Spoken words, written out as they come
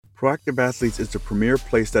Proactive Athletes is the premier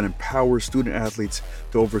place that empowers student athletes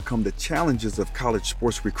to overcome the challenges of college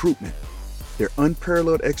sports recruitment. Their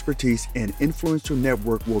unparalleled expertise and influential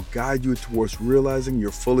network will guide you towards realizing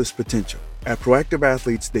your fullest potential. At Proactive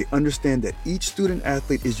Athletes, they understand that each student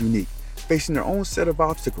athlete is unique, facing their own set of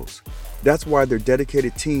obstacles. That's why their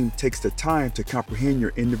dedicated team takes the time to comprehend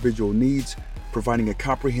your individual needs, providing a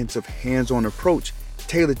comprehensive, hands-on approach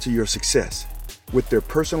tailored to your success. With their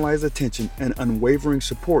personalized attention and unwavering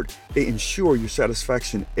support, they ensure your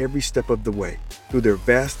satisfaction every step of the way. Through their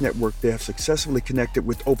vast network, they have successfully connected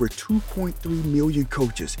with over 2.3 million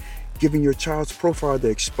coaches, giving your child's profile the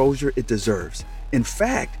exposure it deserves. In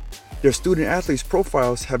fact, their student athletes'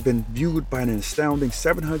 profiles have been viewed by an astounding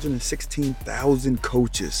 716,000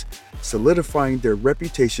 coaches, solidifying their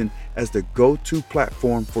reputation as the go-to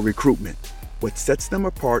platform for recruitment. What sets them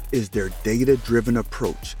apart is their data-driven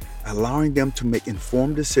approach, allowing them to make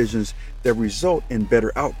informed decisions that result in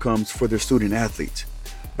better outcomes for their student athletes.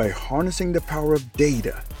 By harnessing the power of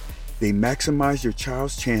data, they maximize your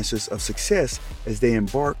child's chances of success as they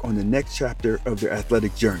embark on the next chapter of their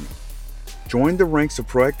athletic journey. Join the ranks of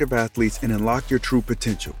Proactive Athletes and unlock your true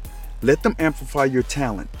potential. Let them amplify your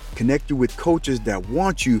talent, connect you with coaches that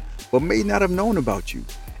want you but may not have known about you,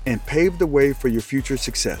 and pave the way for your future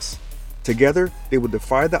success. Together, they will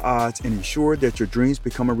defy the odds and ensure that your dreams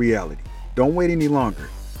become a reality. Don't wait any longer.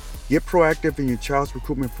 Get proactive in your child's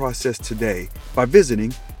recruitment process today by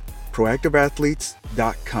visiting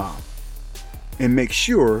proactiveathletes.com. And make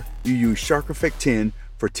sure you use Shark Effect 10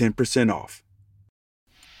 for 10% off.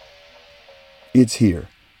 It's here,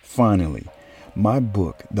 finally. My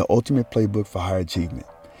book, The Ultimate Playbook for High Achievement.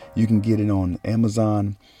 You can get it on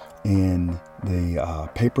Amazon in the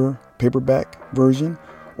paperback version,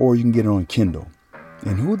 or you can get it on Kindle.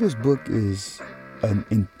 And who this book is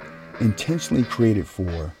intentionally created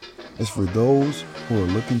for is for those who are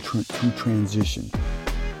looking to transition,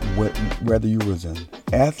 whether you was an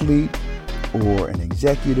athlete or an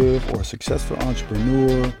executive or a successful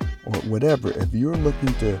entrepreneur or whatever. If you're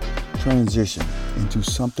looking to transition into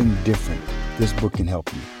something different, this book can help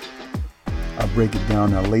you. I break it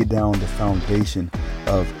down, I lay down the foundation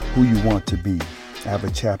of who you want to be. I have a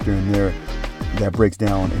chapter in there that breaks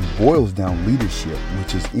down and boils down leadership,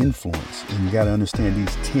 which is influence. And you got to understand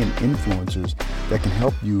these 10 influencers that can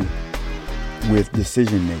help you with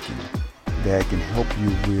decision making, that can help you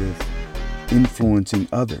with influencing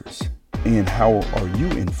others. And how are you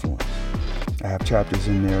influenced? I have chapters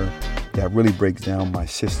in there that really breaks down my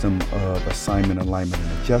system of assignment, alignment,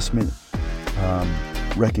 and adjustment.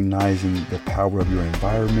 Recognizing the power of your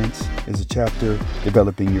environments is a chapter.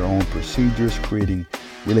 Developing your own procedures, creating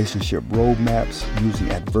relationship roadmaps,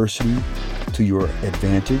 using adversity to your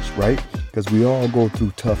advantage, right? Because we all go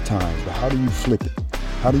through tough times, but how do you flip it?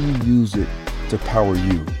 How do you use it to power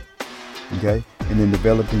you? Okay? And then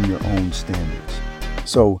developing your own standards.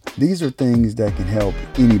 So these are things that can help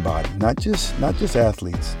anybody, not just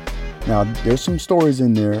athletes. Now, there's some stories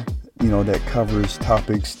in there, that covers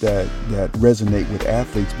topics that resonate with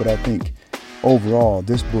athletes, but I think overall,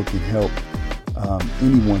 this book can help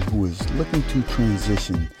anyone who is looking to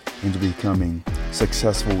transition into becoming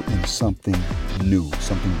successful in something new,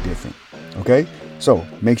 something different. Okay? So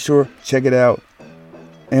make sure, check it out.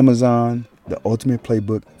 Amazon, The Ultimate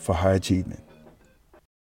Playbook for High Achievement.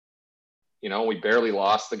 We barely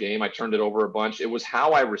lost the game. I turned it over a bunch. It was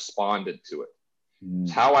how I responded to it.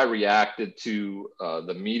 It's how I reacted to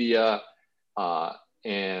the media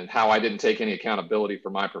and how I didn't take any accountability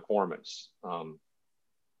for my performance.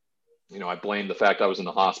 I blamed the fact I was in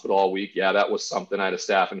the hospital all week. Yeah, that was something. I had a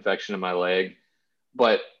staph infection in my leg.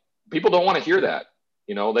 But people don't want to hear that.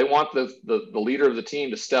 They want the leader of the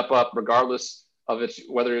team to step up regardless of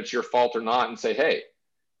whether it's your fault or not and say, hey,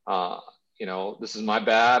 this is my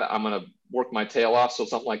bad. I'm going to work my tail off so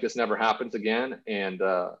something like this never happens again and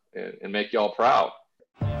make y'all proud.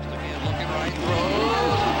 Looking right,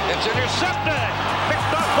 throws. It's intercepted.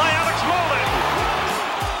 Picked up by Alex Molden.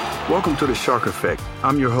 Welcome to the Shark Effect.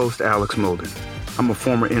 I'm your host, Alex Molden. I'm a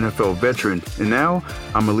former NFL veteran, and now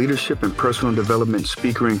I'm a leadership and personal development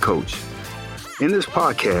speaker and coach. In this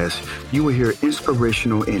podcast, you will hear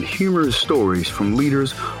inspirational and humorous stories from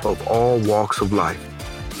leaders of all walks of life,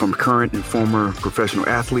 from current and former professional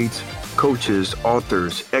athletes, coaches,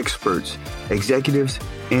 authors, experts, executives,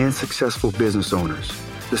 and successful business owners.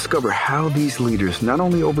 Discover how these leaders not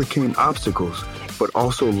only overcame obstacles, but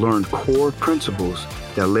also learned core principles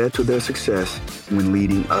that led to their success when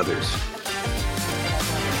leading others.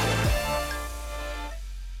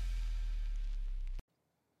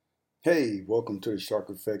 Hey, welcome to the Shark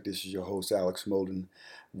Effect. This is your host, Alex Molden,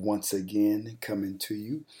 once again coming to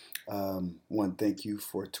you. One, thank you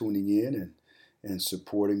for tuning in and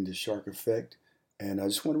supporting the Shark Effect. And I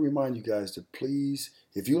just want to remind you guys to please,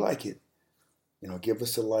 if you like it, give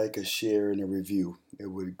us a like, a share, and a review. It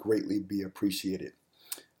would greatly be appreciated.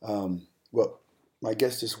 Well, my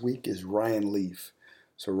guest this week is Ryan Leaf.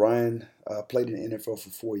 So Ryan played in the NFL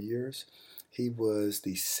for 4 years. He was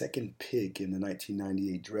the second pick in the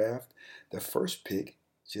 1998 draft. The first pick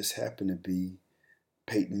just happened to be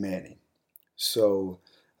Peyton Manning. So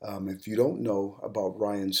if you don't know about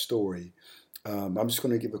Ryan's story, I'm just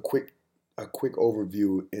going to give a quick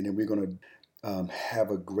overview, and then we're going to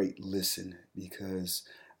have a great listen because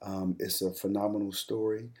it's a phenomenal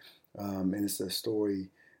story, and it's a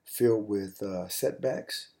story filled with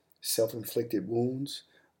setbacks, self-inflicted wounds,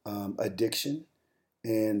 addiction,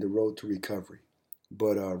 and the road to recovery.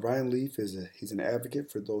 But Ryan Leaf he's an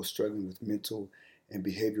advocate for those struggling with mental and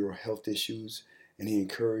behavioral health issues, and he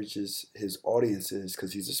encourages his audiences,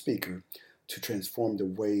 because he's a speaker, to transform the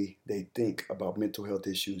way they think about mental health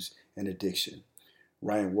issues and addiction.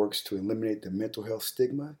 Ryan works to eliminate the mental health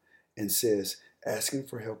stigma and says asking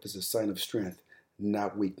for help is a sign of strength,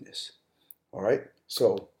 not weakness. All right,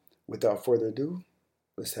 so without further ado,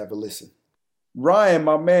 let's have a listen. Ryan,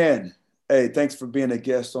 my man, hey, thanks for being a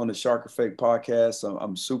guest on the Shark Effect podcast.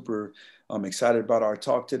 I'm super excited about our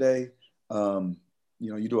talk today.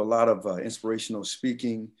 You do a lot of inspirational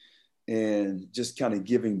speaking and just kind of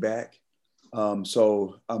giving back.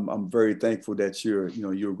 So I'm very thankful that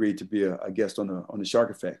you agreed to be a guest on the Shark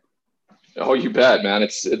Effect. Oh, you bet, man.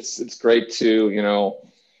 It's great to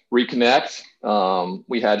reconnect.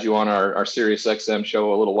 We had you on our Sirius XM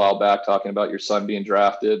show a little while back talking about your son being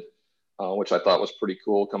drafted, which I thought was pretty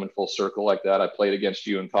cool, coming full circle like that. I played against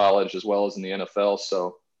you in college as well as in the NFL.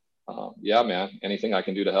 So yeah, man, anything I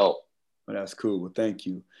can do to help. Well, that's cool. Well, thank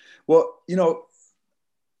you. Well,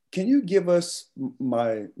 can you give us,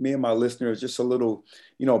 me and my listeners, just a little,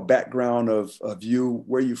 background of you,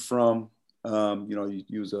 where you from?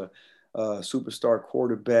 You was a superstar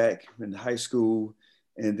quarterback in high school,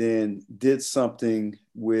 and then did something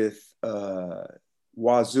with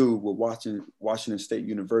Wazoo, with Washington State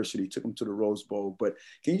University, took them to the Rose Bowl. But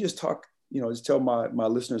can you just talk, just tell my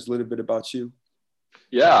listeners a little bit about you?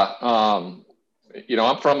 Yeah. I'm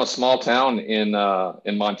from a small town in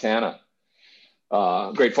Montana.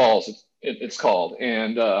 Great Falls, it's called,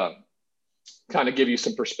 and kind of give you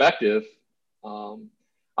some perspective.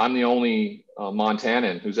 I'm the only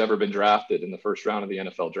Montanan who's ever been drafted in the first round of the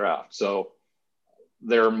NFL draft. So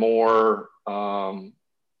there are more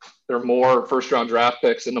first round draft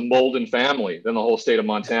picks in the Molden family than the whole state of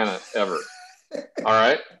Montana ever. All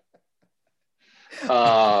right.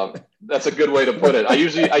 That's a good way to put it. I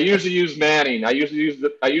usually use Manning. I usually use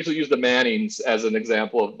the Mannings as an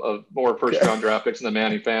example of more first round draft picks in the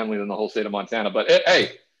Manning family than the whole state of Montana. But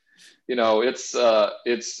hey,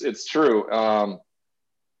 it's true.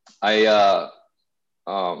 I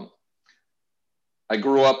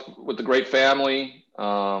grew up with a great family.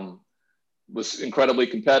 Was incredibly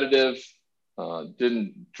competitive.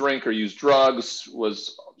 Didn't drink or use drugs.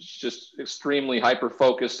 Was just extremely hyper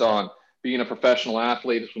focused on being a professional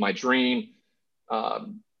athlete. Was my dream.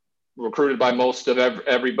 Recruited by most of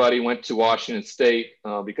everybody, went to Washington State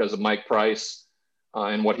because of Mike Price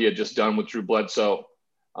and what he had just done with Drew Bledsoe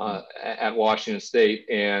at Washington State.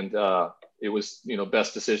 And it was,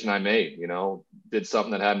 best decision I made. Did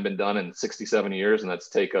something that hadn't been done in 67 years, and that's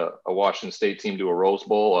take a Washington State team to a Rose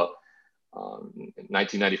Bowl. In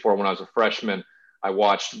 1994, when I was a freshman, I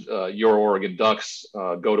watched your Oregon Ducks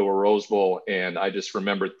go to a Rose Bowl, and I just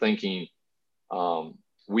remember thinking,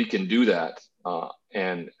 we can do that.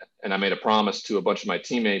 And I made a promise to a bunch of my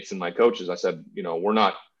teammates and my coaches. I said, we're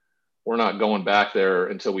not going back there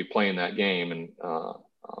until we play in that game. And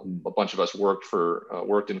a bunch of us worked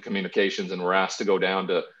in communications and were asked to go down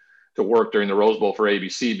to work during the Rose Bowl for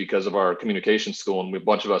ABC because of our communications school. And a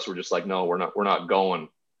bunch of us were just like, no, we're not going.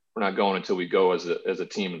 We're not going until we go as a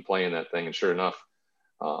team and play in that thing. And sure enough,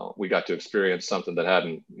 we got to experience something that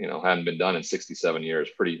hadn't been done in 67 years.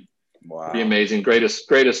 Pretty amazing.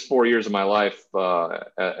 Greatest 4 years of my life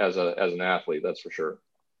as an athlete. That's for sure.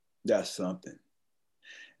 That's something.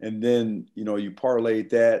 And then, you parlayed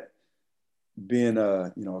that being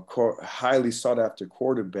a highly sought after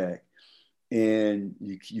quarterback, and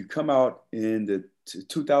you come out in the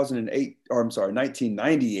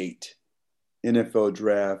 1998 NFL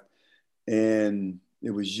draft, and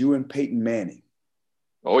it was you and Peyton Manning.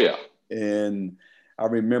 Oh yeah. And I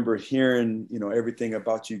remember hearing, everything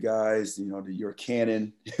about you guys, your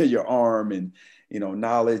cannon, your arm, and,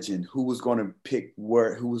 knowledge, and who was going to pick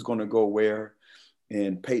where, who was going to go where.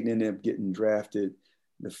 And Peyton ended up getting drafted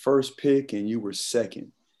the first pick, and you were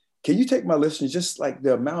second. Can you take my listeners just like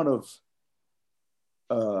the amount of,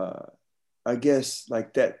 I guess,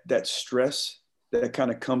 like that stress that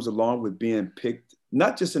kind of comes along with being picked,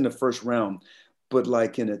 not just in the first round, but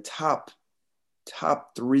like in the top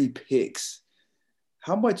three picks.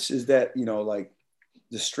 How much is that, like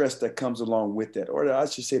the stress that comes along with that, or I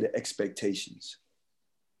should say the expectations?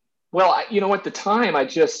 Well, at the time, I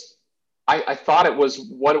thought it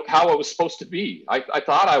was how it was supposed to be. I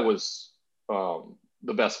thought I was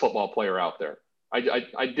the best football player out there. I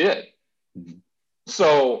did. Mm-hmm.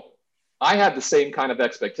 So I had the same kind of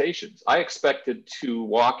expectations. I expected to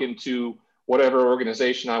walk into whatever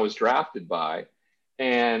organization I was drafted by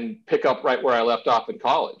and pick up right where I left off in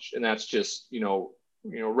college. And that's just,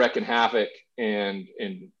 wrecking havoc and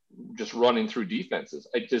just running through defenses.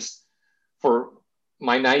 I just, for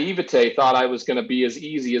my naivete, thought I was going to be as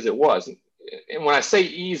easy as it was. And when I say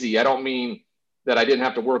easy, I don't mean that I didn't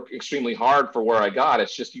have to work extremely hard for where I got.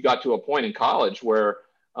 It's just you got to a point in college where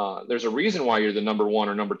there's a reason why you're the number 1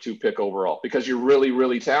 or number 2 pick overall, because you're really,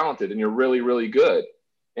 really talented and you're really, really good.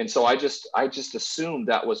 And so I just assumed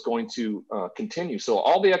that was going to continue. So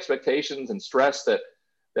all the expectations and stress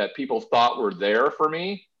that people thought were there for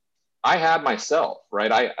me, I had myself,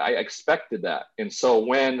 right? I expected that. And so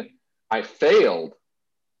when I failed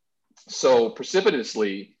so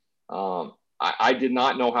precipitously, I did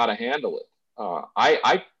not know how to handle it.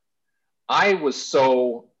 I was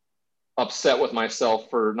so upset with myself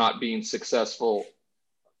for not being successful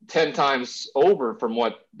 10 times over from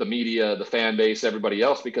what the media, the fan base, everybody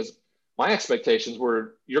else, because my expectations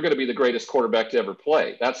were, you're going to be the greatest quarterback to ever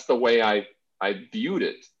play. That's the way I viewed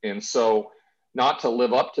it. And so not to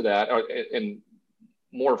live up to that, and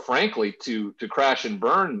more frankly, to crash and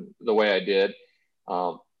burn the way I did,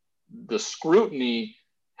 the scrutiny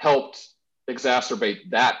helped exacerbate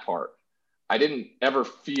that part. I didn't ever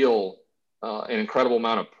feel an incredible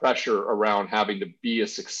amount of pressure around having to be a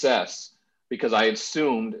success because I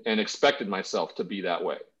assumed and expected myself to be that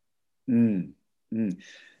way. Mm, mm.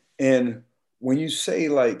 And when you say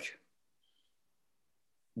like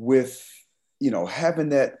with, having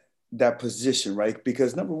that position, right?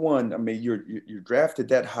 Because number one, I mean, you're drafted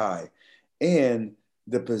that high, and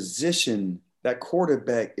the position, that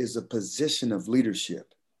quarterback is a position of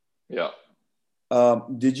leadership. Yeah.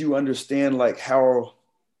 Did you understand like how,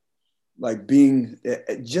 like being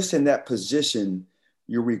just in that position,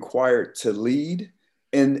 you're required to lead?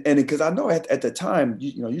 And because I know at the time,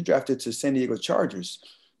 you drafted to San Diego Chargers,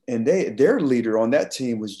 and their leader on that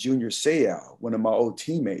team was Junior Seau, one of my old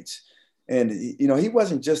teammates. And, he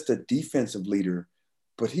wasn't just a defensive leader,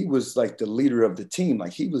 but he was like the leader of the team.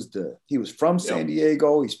 Like he was from San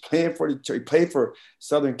Diego. He played for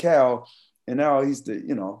Southern Cal. And now he's I'm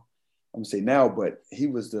gonna say now, but he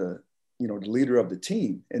was the leader of the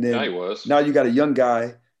team. And then Yeah, he was. Now you got a young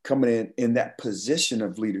guy coming in that position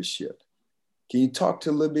of leadership. Can you talk to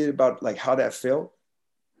a little bit about like how that felt?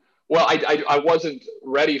 Well, I wasn't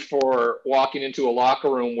ready for walking into a locker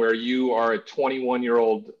room where you are a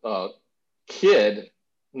 21-year-old kid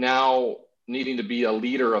now needing to be a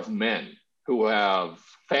leader of men who have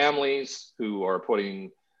families, who are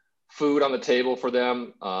putting food on the table for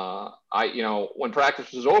them. When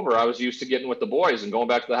practice was over, I was used to getting with the boys and going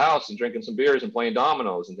back to the house and drinking some beers and playing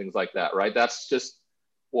dominoes and things like that, right? That's just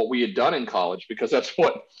what we had done in college, because that's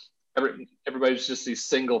what everybody's just these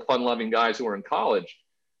single, fun-loving guys who are in college.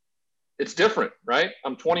 It's different, right?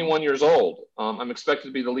 I'm 21 years old. I'm expected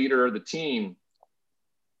to be the leader of the team,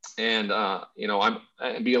 and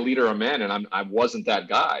and be a leader of men, and I wasn't that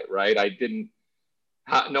guy, right? I didn't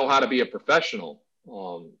know how to be a professional,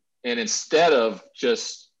 and instead of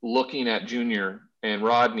just looking at Junior and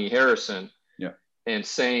Rodney Harrison, and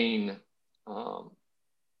saying,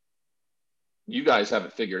 you guys have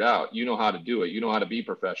it figured out. You know how to do it. You know how to be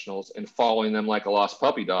professionals, and following them like a lost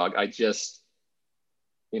puppy dog. I just,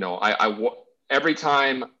 every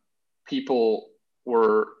time people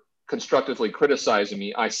were constructively criticizing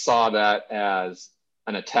me, I saw that as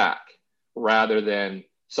an attack rather than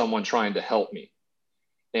someone trying to help me.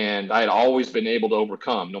 And I had always been able to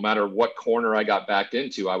overcome, no matter what corner I got backed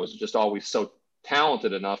into. I was just always so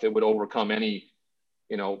talented enough, it would overcome any,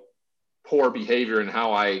 poor behavior in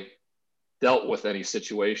how I dealt with any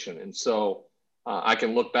situation. And so I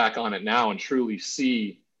can look back on it now and truly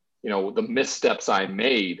see, the missteps I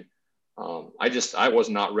made. I was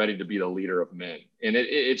not ready to be the leader of men. And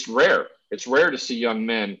it's rare. It's rare to see young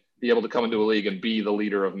men be able to come into a league and be the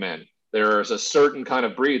leader of men. There's a certain kind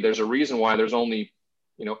of breed. There's a reason why there's only,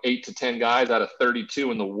 8 to 10 guys out of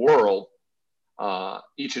 32 in the world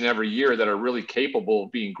each and every year that are really capable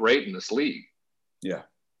of being great in this league. Yeah,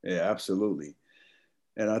 absolutely.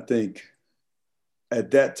 And I think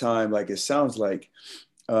at that time, like, it sounds like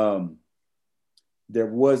there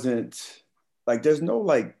wasn't, like, there's no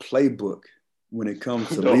like playbook when it comes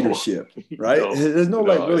to leadership, right? There's no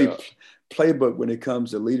like really playbook when it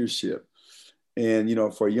comes to leadership. And, you know,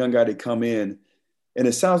 for a young guy to come in, and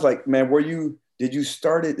it sounds like, man, did you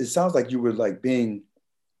start it? It sounds like you were like being,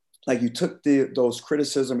 like you took those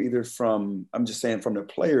criticism either from, I'm just saying, from the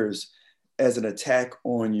players as an attack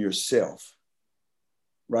on yourself,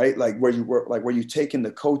 right? Like were you taking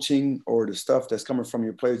the coaching or the stuff that's coming from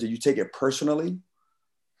your players? Did you take it personally?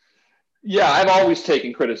 Yeah, I've always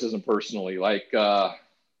taken criticism personally. Like,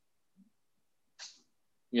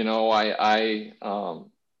 you know, I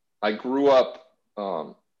grew up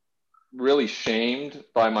really shamed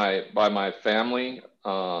by my family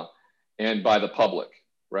and by the public,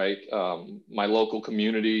 right? My local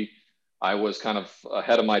community, I was kind of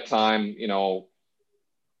ahead of my time. You know,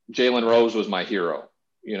 Jalen Rose was my hero.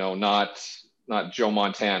 You know, not Joe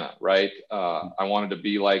Montana, right? I wanted to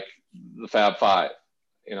be like the Fab Five,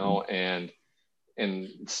 you know, and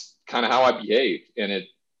it's kind of how I behaved, and it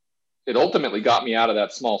ultimately got me out of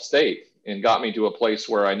that small state and got me to a place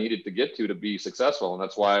where I needed to get to be successful, and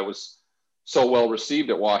that's why I was so well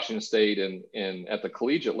received at Washington State and at the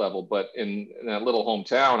collegiate level. But in that little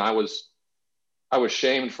hometown, I was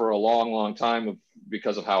shamed for a long, long time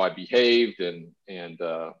because of how I behaved and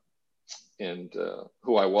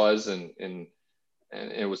who I was, and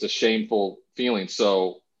it was a shameful feeling.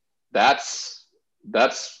 So that's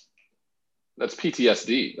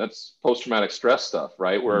PTSD. That's post-traumatic stress stuff,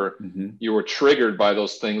 right? Where you were triggered by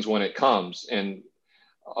those things when it comes. And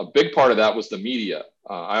a big part of that was the media.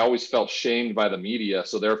 I always felt shamed by the media.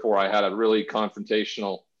 So therefore I had a really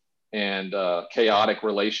confrontational and chaotic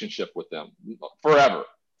relationship with them forever.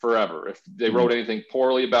 If they wrote anything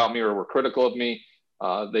poorly about me or were critical of me,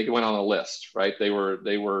 they went on a list, right? They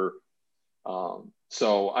were,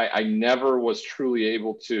 so I never was truly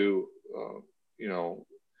able to, you know,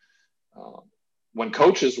 when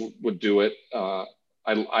coaches would do it, I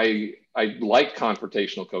liked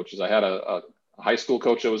confrontational coaches. I had a high school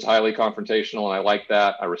coach that was highly confrontational, and I liked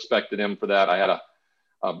that. I respected him for that. I had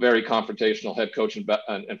a very confrontational head coach in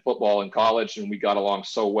football in college, and we got along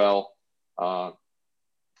so well. And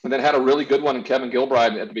then had a really good one in Kevin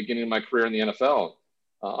Gilbride at the beginning of my career in the NFL.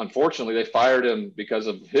 Unfortunately, they fired him because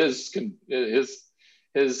of his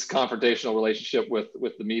confrontational relationship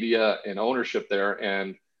with the media and ownership there,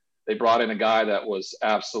 and they brought in a guy that was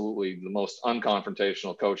absolutely the most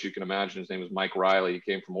unconfrontational coach you can imagine. His name was Mike Riley. He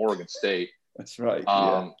came from Oregon State. That's right.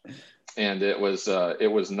 Yeah. And it was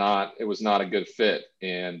not a good fit.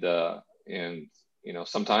 And you know,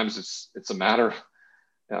 sometimes it's a matter.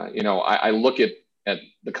 You know, I look at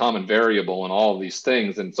the common variable in all of these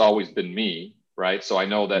things, and it's always been me, right? So I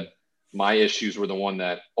know that my issues were the one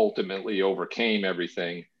that ultimately overcame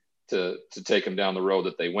everything to take them down the road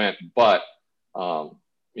that they went. But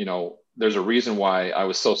you know, there's a reason why I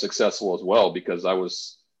was so successful as well, because I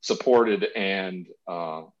was supported and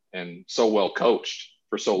so well coached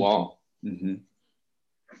for so long. Mm-hmm.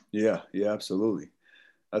 Yeah, absolutely.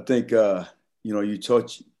 I think, you know, you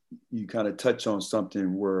kind of touch on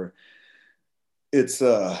something where it's,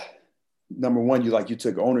 number one, you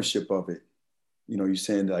took ownership of it. You know, you're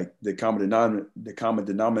saying like the common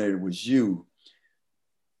denominator was you.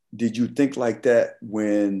 Did you think like that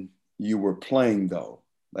when you were playing though?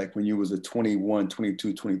 Like when you was a 21,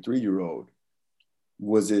 22, 23-year-old,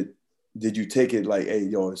 did you take it like, hey,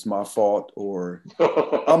 yo, it's my fault, or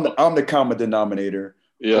I'm the common denominator?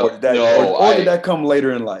 Yeah. Or did that come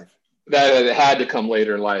later in life? That it had to come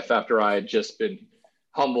later in life, after I had just been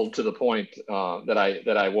humbled to the point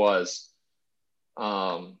that I was.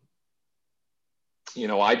 You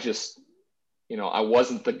know, I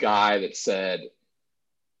wasn't the guy that said,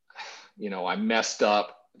 you know, I messed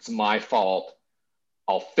up, it's my fault,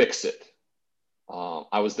 I'll fix it.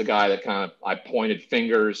 I was the guy that I pointed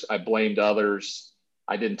fingers, I blamed others,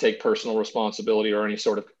 I didn't take personal responsibility or any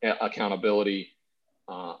sort of accountability.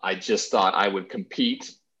 I just thought I would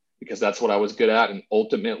compete because that's what I was good at, and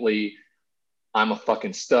ultimately, I'm a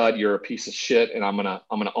fucking stud, you're a piece of shit, and I'm gonna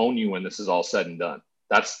own you when this is all said and done.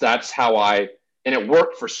 That's how and it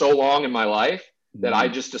worked for so long in my life that I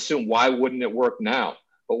just assumed, why wouldn't it work now?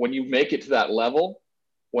 But when you make it to that level,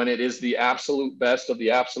 when it is the absolute best of the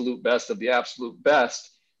absolute best of the absolute best,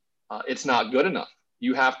 it's not good enough.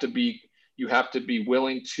 You have to be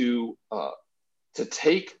willing to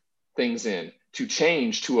take things in, to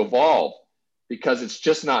change, to evolve, because it's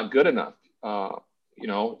just not good enough. You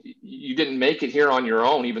know, you didn't make it here on your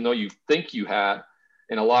own, even though you think you had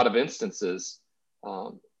in a lot of instances.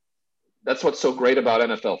 That's what's so great about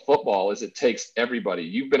NFL football, is it takes everybody.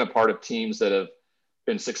 You've been a part of teams that have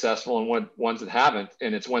been successful and ones that haven't.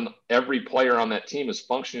 And it's when every player on that team is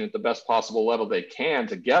functioning at the best possible level they can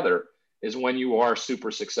together is when you are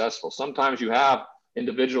super successful. Sometimes you have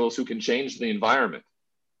individuals who can change the environment.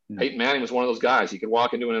 Peyton Manning was one of those guys. He could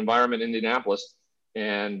walk into an environment in Indianapolis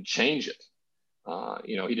and change it.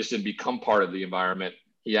 He just didn't become part of the environment.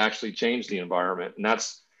 He actually changed the environment. And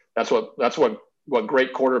that's what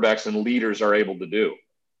great quarterbacks and leaders are able to do.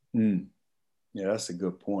 Yeah, that's a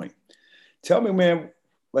good point. Tell me, man,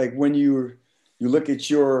 like when you look at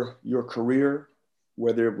your career,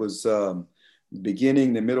 whether it was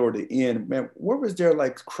beginning, the middle, or the end, man, where was there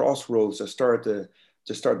like crossroads that started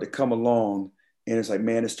to come along, and it's like,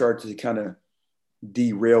 man, it started to kind of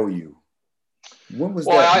derail you? When was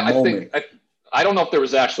that moment? I don't know if there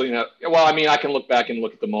was actually I can look back and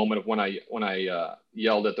look at the moment of when I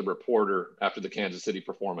yelled at the reporter after the Kansas City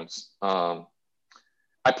performance.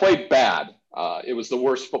 I played bad. It was the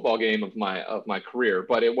worst football game of my career,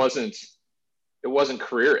 but it wasn't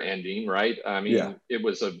career ending, right? I mean, yeah. It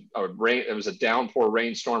was a downpour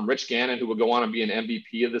rainstorm. Rich Gannon, who would go on and be an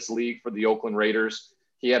MVP of this league for the Oakland Raiders,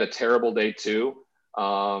 he had a terrible day too.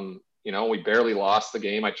 We barely lost the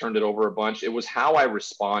game. I turned it over a bunch. It was how I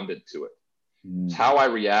responded to it. It's how I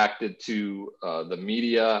reacted to the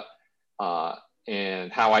media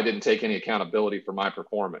and how I didn't take any accountability for my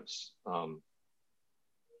performance.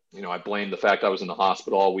 I blamed the fact I was in the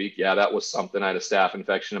hospital all week. Yeah, that was something. I had a staph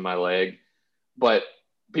infection in my leg. But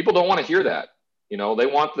people don't want to hear that. They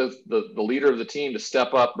want the leader of the team to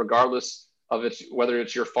step up regardless of whether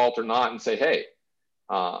it's your fault or not and say, hey,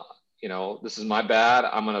 this is my bad.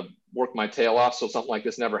 I'm going to work my tail off so something like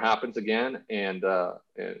this never happens again and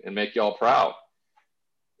make y'all proud.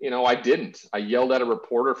 I didn't. I yelled at a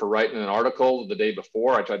reporter for writing an article the day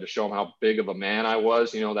before. I tried to show him how big of a man I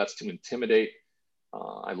was. That's to intimidate.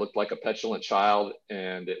 I looked like a petulant child,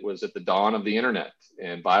 and it was at the dawn of the internet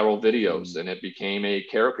and viral videos, and it became a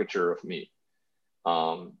caricature of me.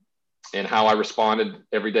 And how I responded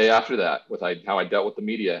every day after that, how I dealt with the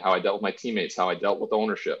media, how I dealt with my teammates, how I dealt with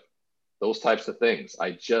ownership, those types of things.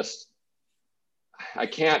 I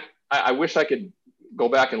wish I could go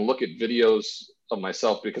back and look at videos of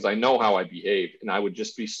myself because I know how I behaved, and I would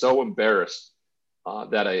just be so embarrassed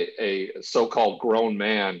that a so-called grown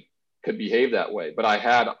man could behave that way. But I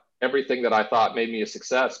had everything that I thought made me a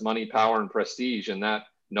success: money, power, and prestige, and that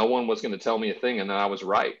no one was going to tell me a thing, and that I was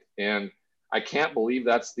right. And I can't believe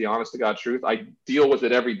that's the honest to God truth. I deal with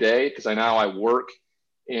it every day because I work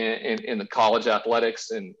in the college athletics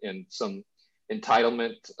and some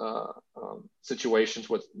entitlement situations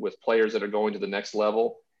with players that are going to the next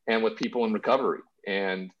level and with people in recovery.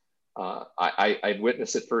 And I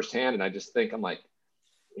witnessed it firsthand, and I just think, I'm like,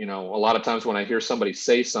 a lot of times when I hear somebody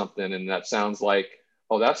say something and that sounds like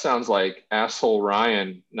asshole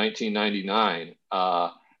Ryan 1999,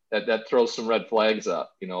 that throws some red flags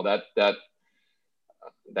up.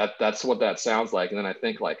 That's what that sounds like. And then I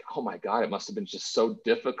think like, oh my God, it must have been just so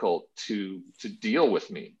difficult to deal with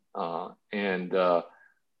me. I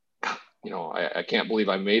can't believe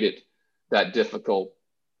I made it that difficult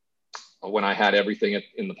when I had everything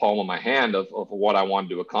in the palm of my hand of what I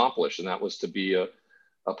wanted to accomplish. And that was to be a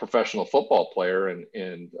professional football player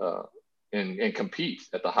and compete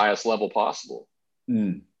at the highest level possible.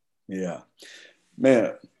 Yeah,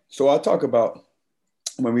 man. So I talk about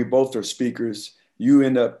when we both are speakers,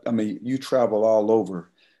 you travel all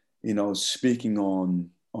over, speaking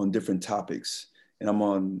on different topics, and I'm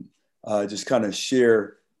on just kind of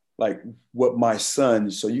share like what my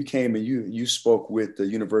son, so you came and you spoke with the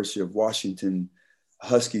University of Washington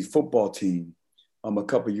Husky football team a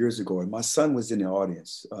couple of years ago, and my son was in the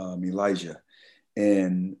audience, Elijah,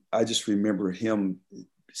 and I just remember him,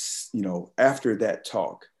 after that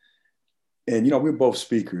talk, and we're both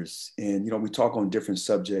speakers, and we talk on different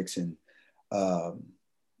subjects, and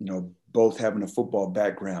both having a football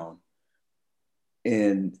background,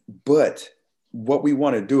 but what we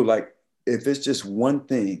want to do, like if it's just one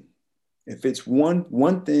thing, if it's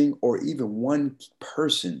one thing or even one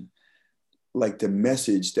person, like the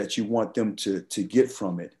message that you want them to get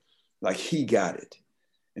from it, like he got it.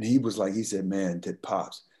 And he said, man, that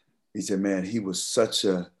Pops, he said, man, he was such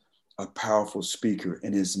a powerful speaker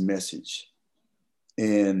in his message.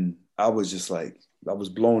 And I was just like, I was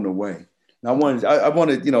blown away. And I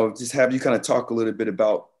wanted, just have you kind of talk a little bit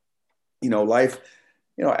about, life,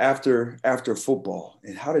 after football,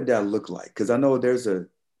 and how did that look like? Because I know there's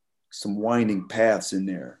some winding paths in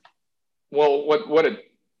there. Well, what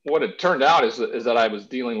it turned out is that I was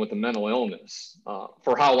dealing with a mental illness.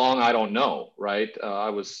 For how long, I don't know, right? I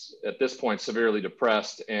was at this point severely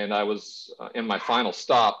depressed, and I was in my final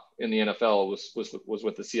stop in the NFL was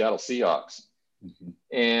with the Seattle Seahawks.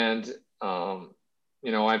 And,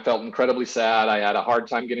 I felt incredibly sad. I had a hard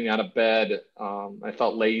time getting out of bed. I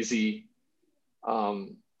felt lazy.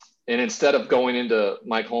 And instead of going into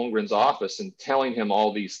Mike Holmgren's office and telling him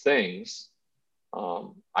all these things,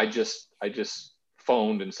 I just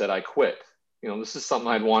phoned and said, I quit. This is something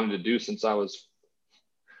I'd wanted to do since I was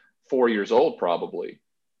 4 years old, probably.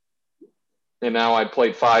 And now I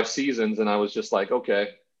played 5 seasons and I was just like, okay,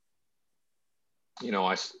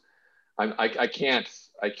 I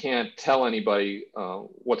can't tell anybody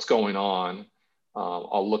what's going on.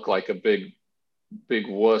 I'll look like a big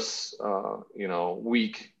wuss,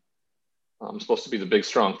 weak. I'm supposed to be the big,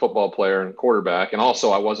 strong football player and quarterback. And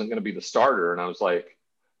also I wasn't going to be the starter. And I was like,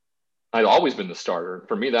 I'd always been the starter.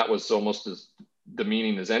 For me, that was almost as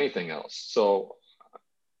demeaning as anything else. So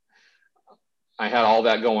I had all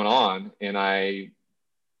that going on, and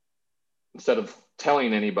instead of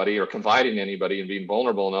telling anybody or confiding in anybody and being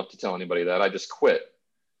vulnerable enough to tell anybody that, I just quit.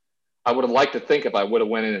 I would have liked to think if I would have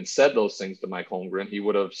went in and said those things to Mike Holmgren, he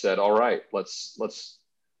would have said, all right, let's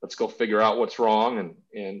go figure out what's wrong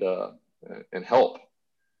and help.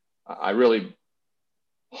 I really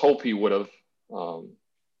hope he would have.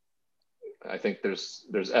 I think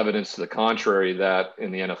there's evidence to the contrary that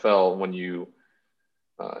in the NFL, when you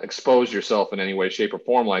expose yourself in any way, shape, or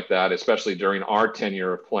form like that, especially during our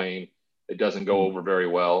tenure of playing, it doesn't go over very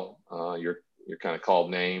well. You're kind of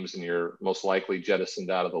called names, and you're most likely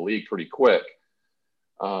jettisoned out of the league pretty quick.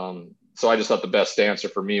 So I just thought the best answer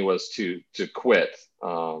for me was to quit,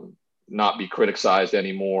 not be criticized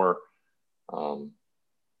anymore. And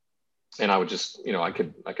I would just, I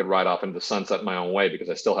could ride off into the sunset in my own way, because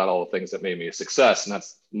I still had all the things that made me a success, and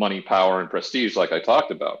that's money, power, and prestige, like I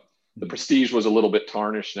talked about. The prestige was a little bit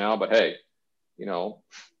tarnished now, but hey,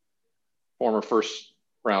 former first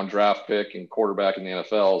round draft pick and quarterback in the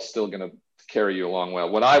NFL is still going to carry you along well.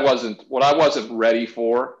 What I wasn't ready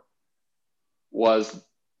for was,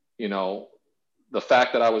 the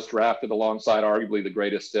fact that I was drafted alongside arguably the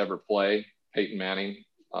greatest to ever play, Peyton Manning,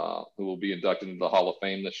 who will be inducted into the Hall of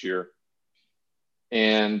Fame this year.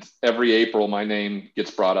 And every April, my name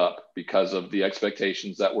gets brought up because of the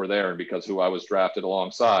expectations that were there, and because who I was drafted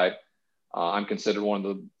alongside. I'm considered one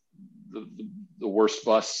of the worst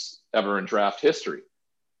busts ever in draft history.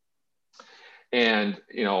 And,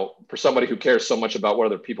 for somebody who cares so much about what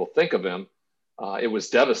other people think of him, it was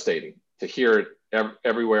devastating to hear it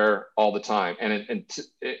everywhere all the time. And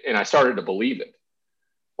I started to believe it.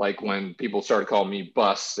 Like when people started calling me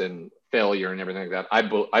busts and failure and everything like that,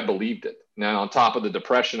 I believed it. Now, on top of the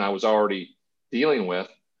depression I was already dealing with,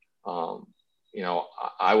 I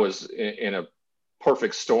was in a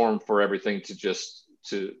perfect storm for everything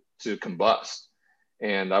to combust.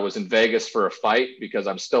 And I was in Vegas for a fight, because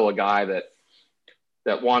I'm still a guy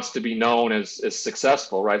that wants to be known as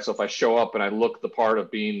successful, right? So if I show up and I look the part of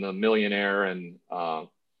being the millionaire and how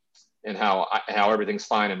everything's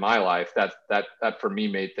fine in my life, that for me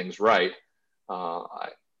made things right.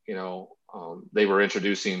 They were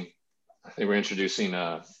introducing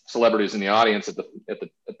celebrities in the audience at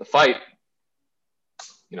the fight.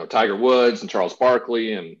 Tiger Woods and Charles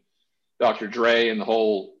Barkley and Dr. Dre, and the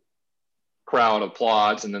whole crowd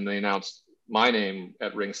applauds. And then they announced my name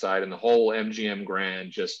at ringside, and the whole MGM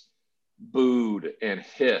Grand just booed and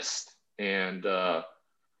hissed. And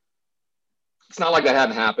it's not like that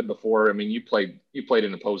hadn't happened before. I mean, you played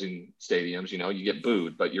in opposing stadiums, you get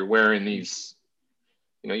booed, but you're wearing these,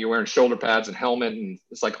 you're wearing shoulder pads and helmet, and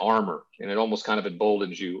it's like armor, and it almost kind of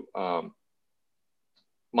emboldens you.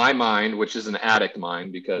 My mind, which is an addict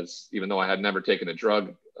mind, because even though I had never taken a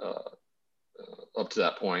drug up to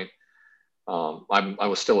that point, I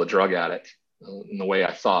was still a drug addict in the way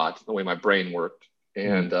I thought, the way my brain worked.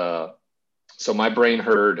 And so my brain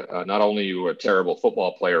heard, not only you were a terrible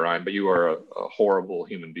football player, Ryan, but you are a horrible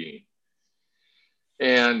human being.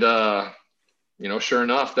 And, sure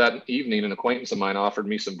enough, that evening, an acquaintance of mine offered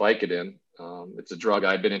me some Vicodin. It's a drug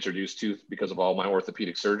I'd been introduced to because of all my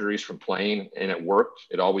orthopedic surgeries from playing, and it worked.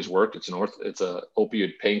 It always worked. It's a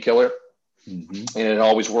opioid painkiller, and it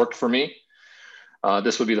always worked for me.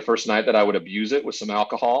 This would be the first night that I would abuse it with some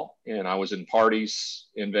alcohol. And I was in parties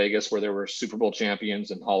in Vegas where there were Super Bowl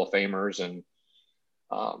champions and Hall of Famers, and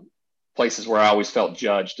places where I always felt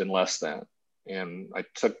judged and less than. And I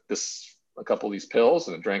took a couple of these pills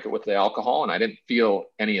and I drank it with the alcohol, and I didn't feel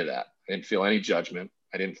any of that. I didn't feel any judgment.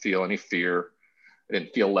 I didn't feel any fear. I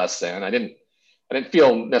didn't feel less than. I didn't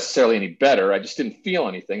feel necessarily any better. I just didn't feel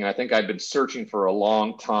anything. And I think I'd been searching for a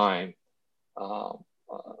long time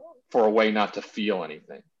for a way not to feel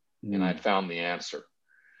anything. And I'd found the answer.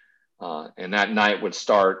 And that night would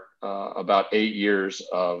start about 8 years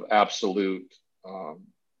of absolute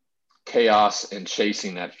chaos and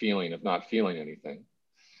chasing that feeling of not feeling anything,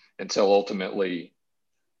 until ultimately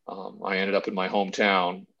I ended up in my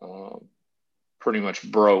hometown, pretty much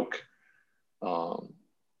broke, a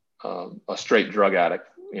straight drug addict,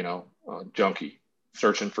 junkie,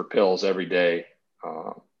 searching for pills every day,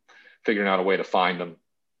 figuring out a way to find them,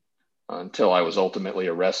 until I was ultimately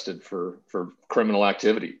arrested for criminal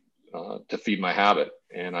activity, to feed my habit.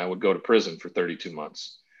 And I would go to prison for 32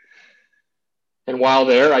 months. And while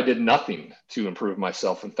there, I did nothing to improve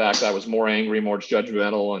myself. In fact, I was more angry, more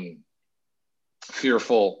judgmental, and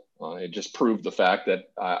fearful. It just proved the fact that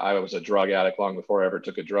I was a drug addict long before I ever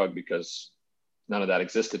took a drug, because none of that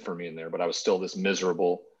existed for me in there. But I was still this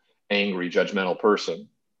miserable, angry, judgmental person.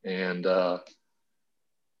 And,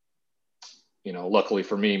 luckily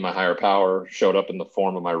for me, my higher power showed up in the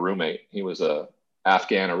form of my roommate. He was a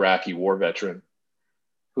Afghan-Iraqi war veteran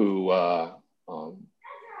who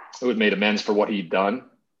had made amends for what he'd done,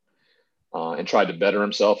 and tried to better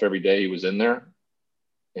himself every day he was in there.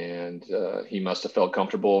 And he must have felt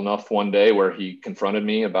comfortable enough one day where he confronted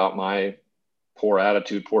me about my poor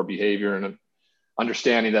attitude, poor behavior, and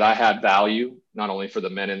understanding that I had value, not only for the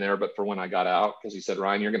men in there, but for when I got out. Because he said,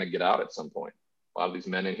 "Ryan, you're going to get out at some point. A lot of these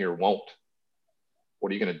men in here won't.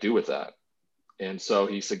 What are you going to do with that?" And so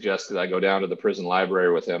he suggested I go down to the prison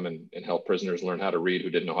library with him and help prisoners learn how to read who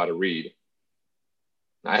didn't know how to read.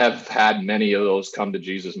 I have had many of those come to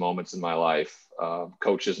Jesus moments in my life,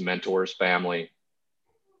 coaches, mentors, family.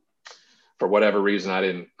 For whatever reason, I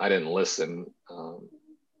didn't listen.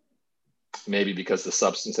 Maybe because the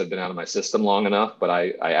substance had been out of my system long enough, but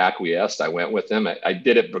I acquiesced. I went with him. I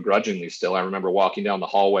did it begrudgingly still. I remember walking down the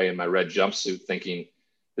hallway in my red jumpsuit thinking,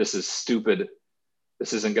 this is stupid.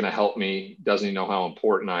 This isn't going to help me. Doesn't he know how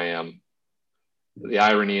important I am? The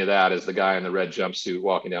irony of that is the guy in the red jumpsuit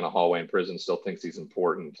walking down a hallway in prison still thinks he's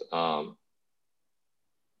important. And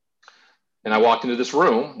I walked into this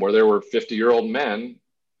room where there were 50-year-old men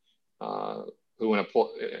who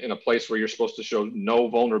in a place where you're supposed to show no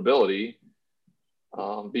vulnerability,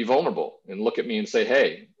 be vulnerable and look at me and say,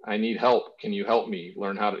 "Hey, I need help. Can you help me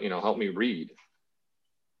learn how to, help me read?"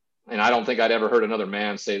 And I don't think I'd ever heard another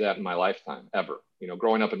man say that in my lifetime, ever.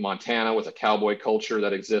 Growing up in Montana with a cowboy culture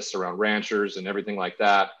that exists around ranchers and everything like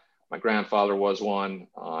that. My grandfather was one.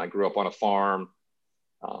 I grew up on a farm,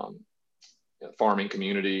 farming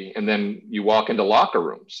community. And then you walk into locker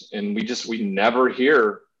rooms and we never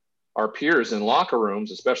hear our peers in locker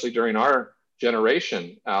rooms, especially during our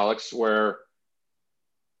generation, Alex, where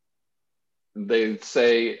they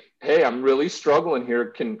say, "Hey, I'm really struggling here.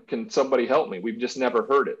 Can somebody help me?" We've just never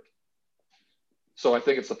heard it. So I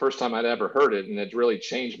think it's the first time I'd ever heard it, and it really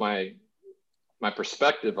changed my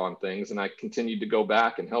perspective on things. And I continued to go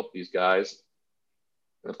back and help these guys.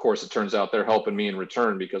 And of course, it turns out they're helping me in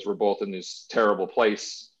return, because we're both in this terrible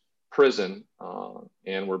place, prison,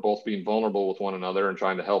 and we're both being vulnerable with one another and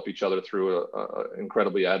trying to help each other through an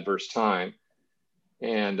incredibly adverse time.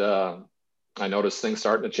 And I noticed things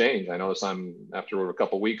starting to change. I noticed after a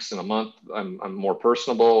couple of weeks and a month, I'm more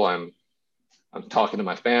personable. I'm talking to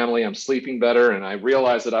my family. I'm sleeping better. And I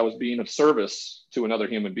realized that I was being of service to another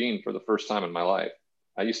human being for the first time in my life.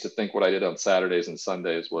 I used to think what I did on Saturdays and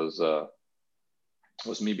Sundays was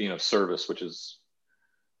me being of service, which is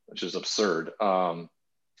absurd.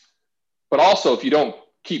 But also, if you don't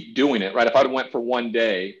keep doing it, right? If I went for one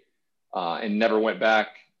day and never went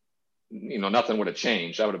back, nothing would have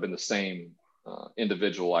changed. I would have been the same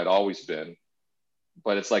individual I'd always been.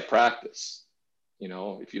 But it's like practice.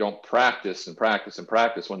 If you don't practice and practice and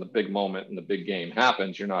practice, when the big moment and the big game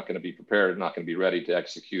happens, you're not going to be prepared, not going to be ready to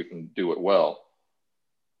execute and do it well.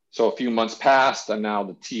 So a few months passed. I'm now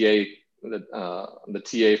the TA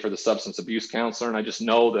for the substance abuse counselor. And I just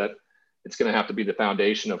know that it's going to have to be the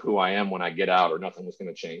foundation of who I am when I get out, or nothing was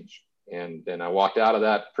going to change. And then I walked out of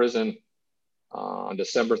that prison on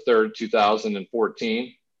December 3rd,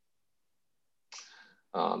 2014.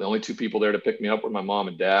 The only two people there to pick me up were my mom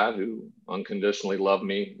and dad, who unconditionally loved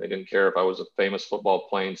me. They didn't care if I was a famous football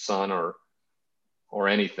playing son or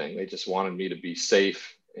anything. They just wanted me to be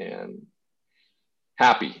safe and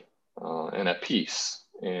happy and at peace.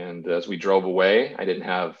 And as we drove away, I didn't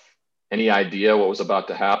have any idea what was about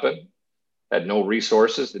to happen. Had no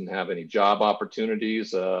resources, didn't have any job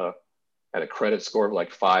opportunities, had a credit score of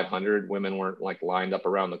like 500. Women weren't lined up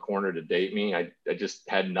around the corner to date me. I just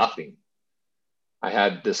had nothing. I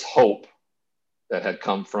had this hope that had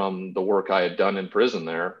come from the work I had done in prison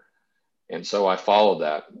there. And so I followed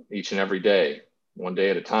that each and every day, one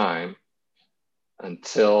day at a time,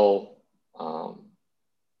 until,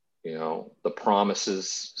 the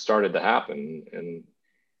promises started to happen. And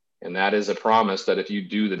And that is a promise that if you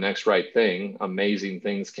do the next right thing, amazing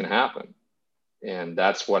things can happen. And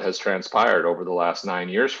that's what has transpired over the last 9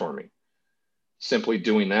 years for me. Simply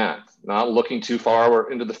doing that, not looking too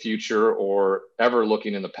far into the future or ever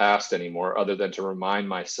looking in the past anymore, other than to remind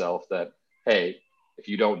myself that, hey, if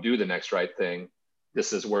you don't do the next right thing,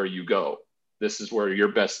 this is where you go. This is where your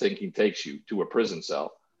best thinking takes you, to a prison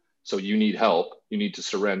cell. So you need help. You need to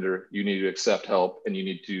surrender. You need to accept help, and you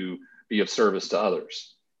need to be of service to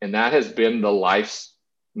others. And that has been the life's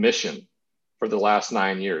mission for the last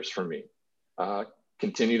 9 years for me.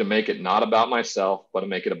 Continue to make it not about myself, but to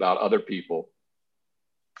make it about other people.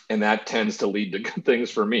 And that tends to lead to good things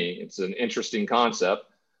for me. It's an interesting concept,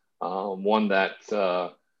 one that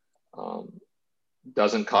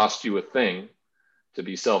doesn't cost you a thing, to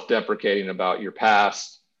be self-deprecating about your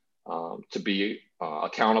past, to be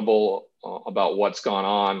accountable about what's gone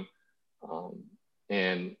on,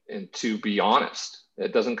 and to be honest.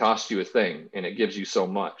 It doesn't cost you a thing, and it gives you so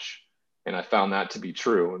much. And I found that to be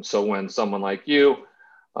true. And so when someone like you,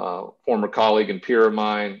 former colleague and peer of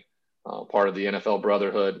mine, part of the NFL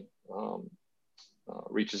Brotherhood,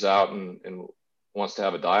 reaches out and wants to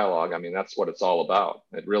have a dialogue, I mean, that's what it's all about.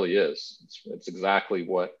 It really is. It's exactly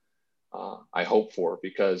what I hope for,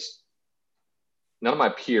 because none of my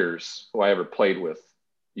peers who I ever played with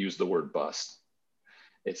use the word bust.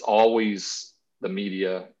 It's always the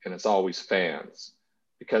media, and it's always fans,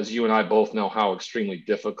 because you and I both know how extremely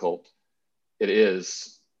difficult it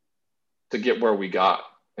is to get where we got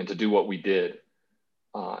and to do what we did.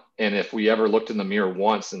 And if we ever looked in the mirror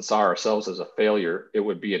once and saw ourselves as a failure, it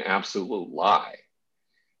would be an absolute lie.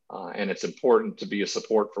 And it's important to be a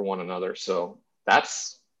support for one another. So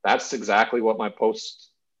that's exactly what my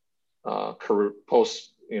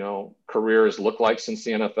career has looked like since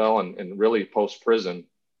the NFL, and really post prison.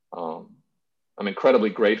 I'm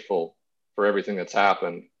incredibly grateful for everything that's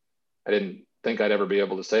happened. I didn't think I'd ever be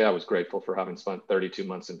able to say I was grateful for having spent 32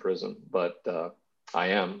 months in prison, but I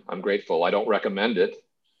am. I'm grateful. I don't recommend it,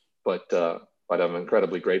 but I'm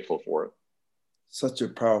incredibly grateful for it. Such a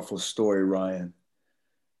powerful story, Ryan.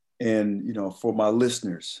 And, for my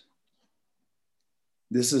listeners,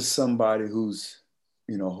 this is somebody who's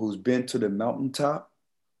been to the mountaintop,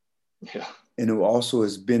 yeah, and who also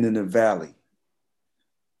has been in the valley,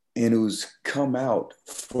 and who's come out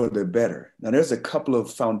for the better. Now, there's a couple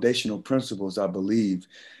of foundational principles, I believe,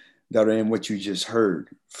 that are in what you just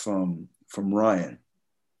heard from Ryan.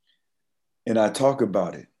 And I talk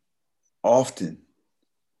about it often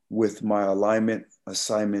with my alignment,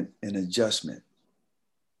 assignment, and adjustment.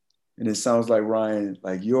 And it sounds like, Ryan,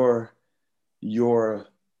 like your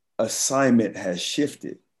assignment has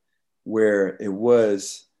shifted, where it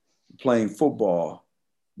was playing football,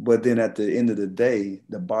 but then at the end of the day,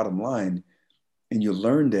 the bottom line, and you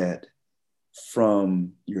learn that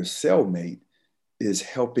from your cellmate, is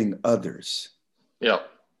helping others. Yeah.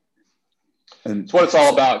 And it's what it's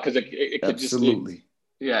all about, because it could absolutely.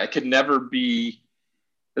 It could never be,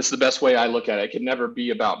 this is the best way I look at it. It could never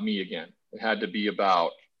be about me again. It had to be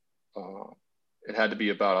about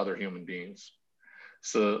other human beings.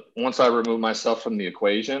 So once I remove myself from the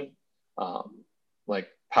equation, like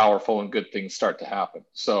powerful and good things start to happen.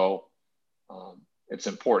 So it's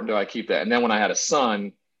important that I keep that. And then when I had a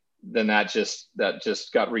son, then that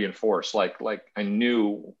just got reinforced. Like I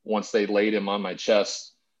knew once they laid him on my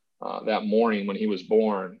chest that morning when he was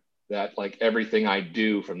born, that like everything I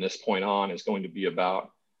do from this point on is going to be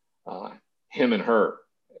about him and her.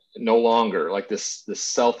 No longer like this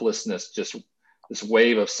selflessness, just this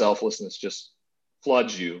wave of selflessness just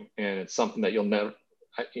floods you. And it's something that you'll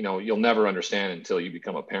never understand until you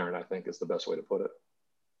become a parent, I think is the best way to put it.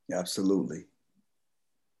 Absolutely.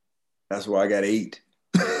 That's why I got 8.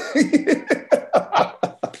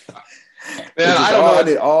 Man, I don't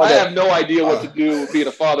know. I have no idea what to do being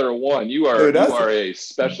a father of one. You are a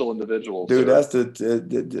special individual, dude. Sir. That's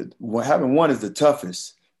the having one is the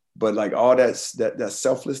toughest, but like all that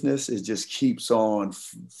selflessness, it just keeps on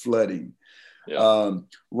flooding. Yeah.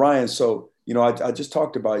 Ryan, so I just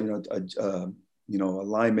talked about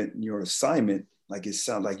alignment and your assignment. Like it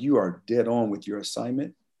sounds like you are dead on with your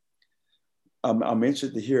assignment. I'm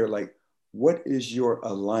interested to hear, like, what is your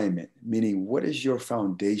alignment? Meaning, what is your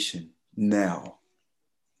foundation now,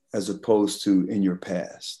 as opposed to in your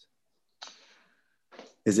past?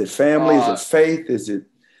 Is it family? Is it faith? Is it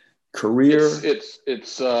career?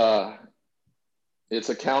 It's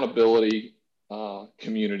accountability,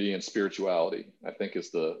 community, and spirituality. I think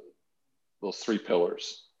is those 3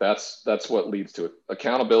 pillars. That's what leads to it.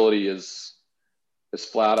 Accountability is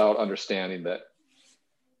flat out understanding that,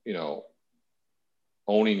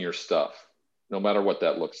 owning your stuff, no matter what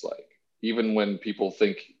that looks like. even when people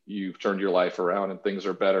think you've turned your life around and things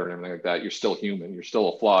are better and everything like that, you're still human. You're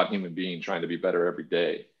still a flawed human being trying to be better every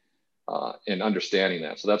day, and understanding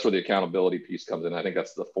that. So that's where the accountability piece comes in. I think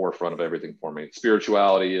that's the forefront of everything for me.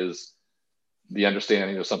 Spirituality is the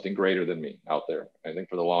understanding of something greater than me out there. I think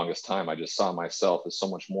for the longest time, I just saw myself as so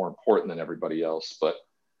much more important than everybody else. But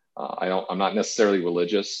I'm not necessarily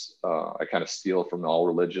religious. I kind of steal from all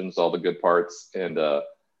religions, all the good parts. And the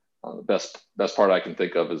best part I can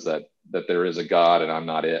think of is that there is a God and I'm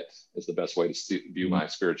not it, is the best way to view my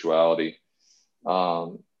spirituality.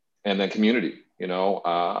 And then community,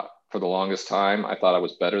 for the longest time, I thought I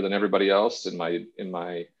was better than everybody else in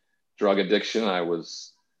my drug addiction.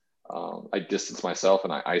 I distanced myself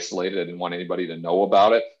and I isolated. I didn't want anybody to know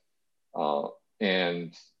about it.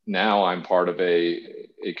 And now I'm part of a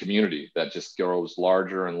community that just grows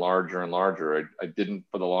larger and larger and larger. I didn't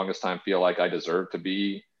for the longest time feel like I deserved to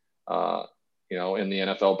be, in the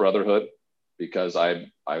NFL brotherhood, because I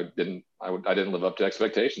didn't live up to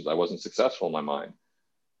expectations. I wasn't successful in my mind.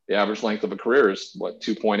 The average length of a career is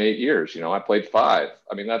 2.8 years. I played 5.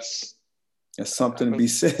 I mean, that's something to be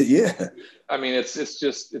said. Yeah. I mean,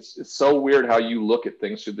 it's so weird how you look at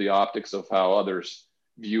things through the optics of how others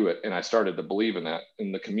view it. And I started to believe in that.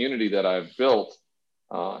 In the community that I've built,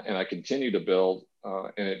 and I continue to build,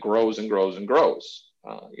 and it grows and grows and grows.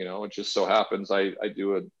 It just so happens I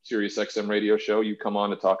do a Sirius XM radio show. You come on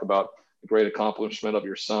to talk about the great accomplishment of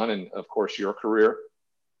your son and, of course, your career.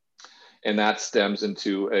 And that stems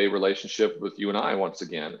into a relationship with you and I once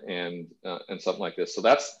again, and something like this. So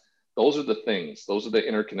those are the things. Those are the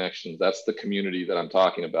interconnections. That's the community that I'm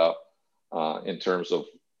talking about in terms of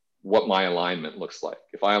what my alignment looks like.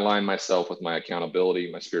 If I align myself with my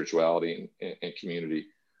accountability, my spirituality, and community,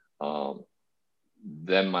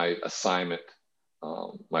 then my assignment,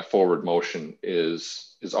 my forward motion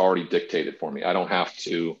is already dictated for me. I don't have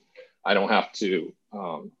to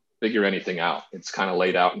figure anything out. It's kind of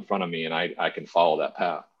laid out in front of me, and I can follow that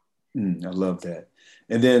path. I love that.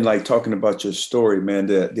 And then, like, talking about your story, man,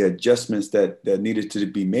 the adjustments that needed to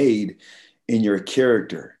be made in your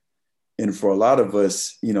character. And for a lot of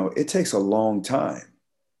us, it takes a long time,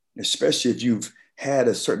 especially if you've had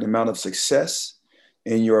a certain amount of success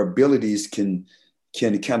and your abilities can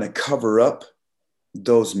kind of cover up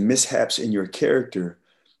those mishaps in your character.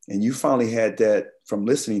 And you finally had that, from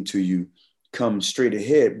listening to you, come straight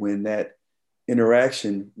ahead when that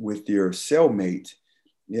interaction with your cellmate,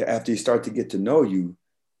 after you start to get to know you,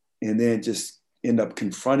 and then just end up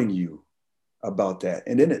confronting you about that.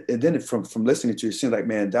 And then from listening to you, it seemed like,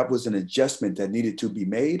 man, that was an adjustment that needed to be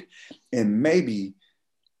made. And maybe,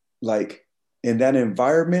 like, in that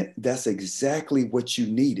environment, that's exactly what you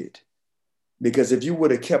needed. Because if you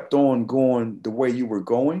would have kept on going the way you were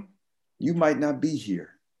going, you might not be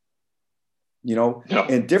here.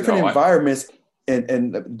 In different environments,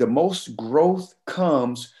 and the most growth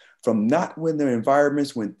comes from not when the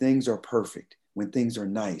environments, when things are perfect, when things are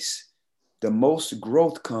nice. The most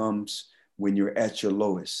growth comes when you're at your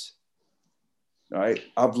lowest. All right.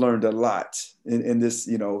 I've learned a lot in this,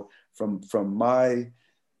 from my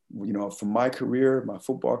career, my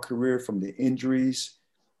football career, from the injuries.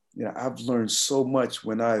 I've learned so much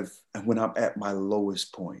when I'm at my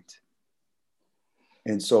lowest point.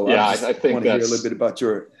 And so I think want to hear a little bit about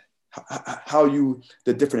the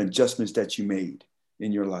different adjustments that you made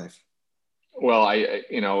in your life. Well,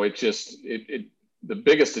 the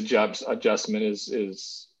biggest adjustment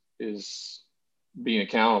is being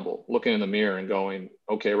accountable, looking in the mirror and going,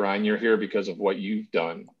 okay, Ryan, you're here because of what you've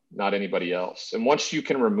done, not anybody else. And once you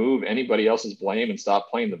can remove anybody else's blame and stop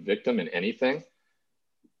playing the victim in anything,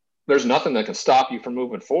 there's nothing that can stop you from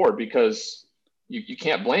moving forward, because you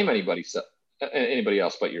can't blame anybody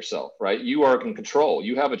else but yourself, right? You are in control.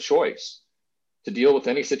 You have a choice to deal with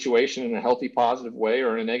any situation in a healthy, positive way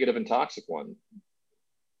or in a negative and toxic one.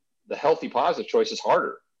 The healthy, positive choice is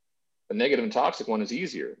harder. The negative and toxic one is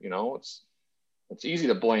easier. It's easy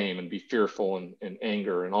to blame and be fearful and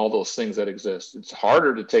anger and all those things that exist. It's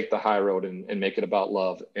harder to take the high road and make it about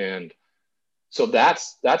love. And so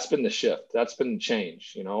that's been the shift. That's been the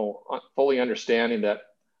change, fully understanding that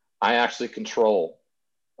I actually control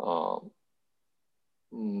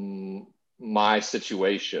my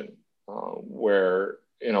situation, where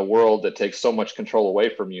in a world that takes so much control away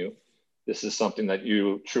from you, this is something that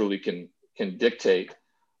you truly can dictate,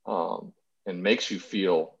 and makes you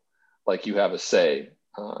feel like you have a say.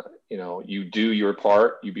 You do your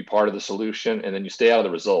part, you be part of the solution, and then you stay out of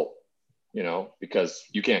the result, because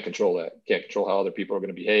you can't control that. You can't control how other people are going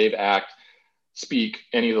to behave, act, speak,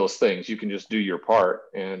 any of those things. You can just do your part.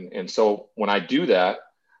 And so when I do that,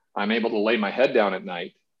 I'm able to lay my head down at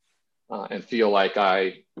night, and feel like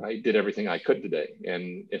I did everything I could today.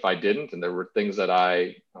 And if I didn't, and there were things that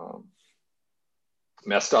I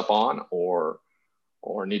messed up on or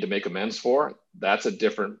need to make amends for, that's a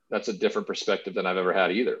different perspective than I've ever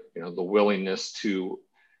had either. You know, the willingness to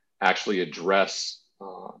actually address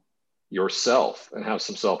yourself and have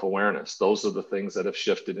some self-awareness. Those are the things that have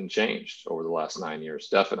shifted and changed over the last 9 years,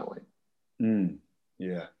 definitely.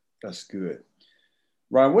 Yeah, that's good.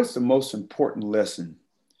 Ryan, what's the most important lesson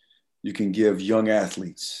you can give young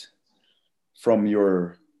athletes from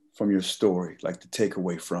your story, like the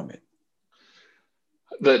takeaway from it?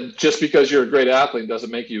 That just because you're a great athlete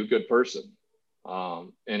doesn't make you a good person.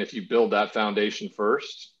 And if you build that foundation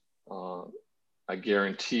first, I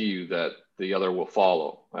guarantee you that the other will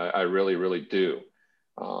follow. I really, really do.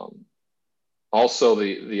 Also,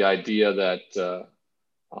 the idea that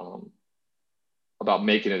about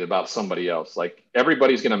making it about somebody else. Like,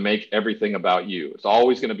 everybody's going to make everything about you. It's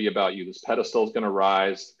always going to be about you. This pedestal is going to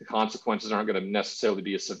rise. The consequences aren't going to necessarily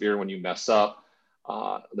be as severe when you mess up.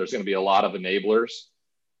 There's going to be a lot of enablers.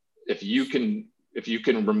 If you can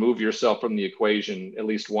remove yourself from the equation at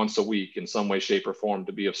least once a week in some way, shape, or form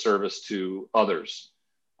to be of service to others,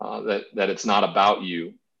 that it's not about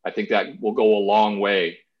you, I think that will go a long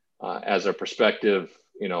way as a prospective,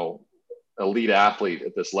 elite athlete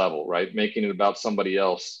at this level, right? Making it about somebody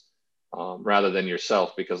else rather than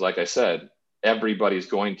yourself, because like I said, everybody's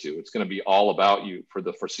it's going to be all about you for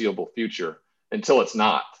the foreseeable future until it's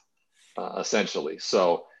not, essentially.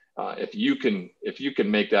 So if you can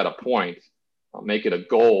make that a point, make it a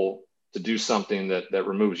goal to do something that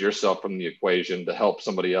removes yourself from the equation to help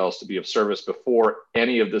somebody else, to be of service before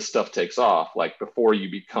any of this stuff takes off, like before you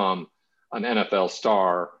become an NFL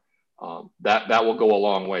star, that will go a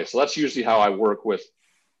long way. So that's usually how I work with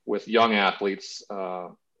young athletes.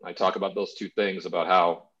 I talk about those two things, about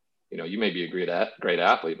how, you may be a great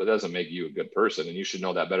athlete, but that doesn't make you a good person. And you should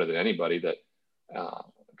know that better than anybody, that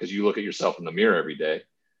because you look at yourself in the mirror every day.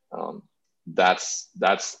 That's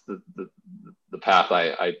the path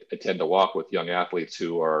I tend to walk with young athletes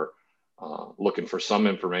who are looking for some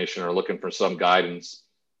information or looking for some guidance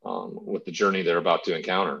with the journey they're about to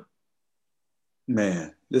encounter.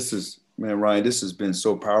 Ryan, this has been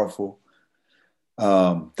so powerful.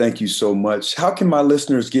 Thank you so much. How can my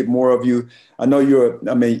listeners get more of you? I know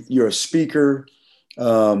you're a speaker. You're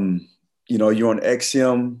on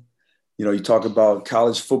XM. You talk about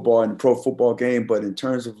college football and the pro football game, but in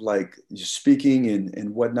terms of like speaking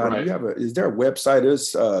and whatnot, right, is there a website,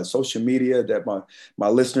 is social media that my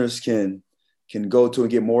listeners can go to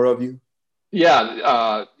and get more of you?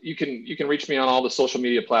 Yeah, you can reach me on all the social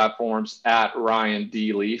media platforms at Ryan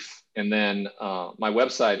D. Leaf. And then my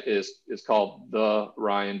website is called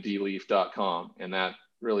theryandleaf.com. And that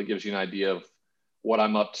really gives you an idea of what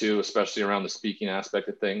I'm up to, especially around the speaking aspect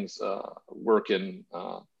of things, work in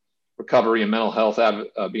recovery and mental health,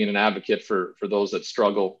 being an advocate for those that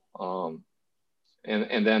struggle.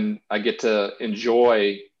 And then I get to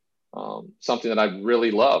enjoy something that I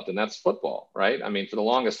really loved, and that's football, right? I mean, for the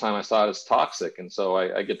longest time, I saw it as toxic. And so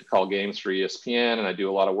I get to call games for ESPN, and I do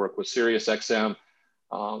a lot of work with Sirius XM,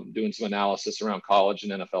 doing some analysis around college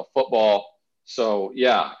and NFL football. So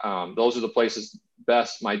yeah, those are the places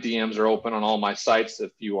best. My DMs are open on all my sites.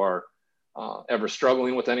 If you are ever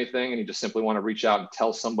struggling with anything and you just simply want to reach out and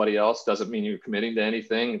tell somebody else, doesn't mean you're committing to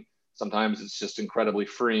anything. Sometimes it's just incredibly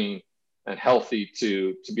freeing and healthy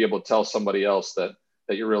to be able to tell somebody else that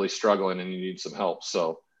you're really struggling and you need some help.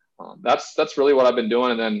 So that's really what I've been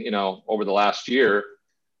doing. And then, over the last year,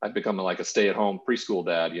 I've become like a stay-at-home preschool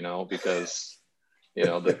dad, because,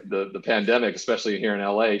 the pandemic, especially here in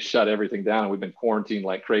LA, shut everything down, and we've been quarantined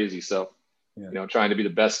like crazy. So, trying to be the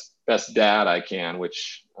best dad I can,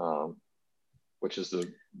 which is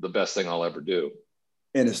the best thing I'll ever do.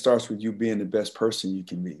 And it starts with you being the best person you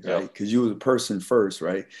can be, right? Because you were the person first,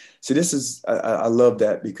 right? So I love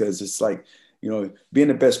that, because it's like, being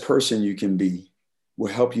the best person you can be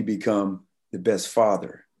will help you become the best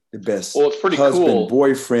father, the best husband, cool.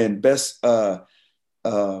 Boyfriend, best,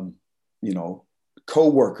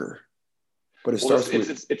 co-worker. But it starts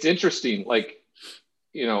with... It's interesting. Like,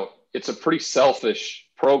 it's a pretty selfish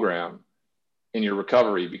program in your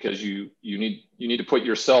recovery, because you need to put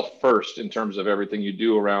yourself first in terms of everything you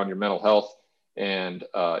do around your mental health and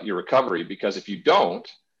your recovery. Because if you don't,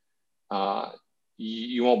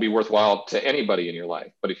 you won't be worthwhile to anybody in your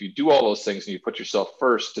life. But if you do all those things and you put yourself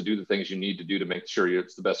first to do the things you need to do to make sure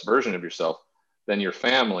it's the best version of yourself, then your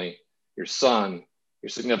family, your son,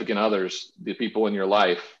 your significant others, the people in your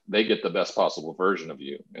life, they get the best possible version of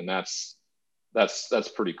you. And that's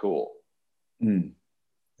pretty cool.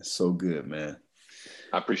 That's so good, man.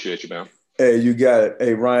 I appreciate you, man. Hey, you got it.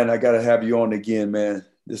 Hey, Ryan, I got to have you on again, man.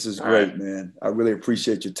 This is All great, right. man. I really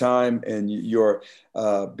appreciate your time and your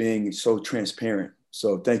being so transparent.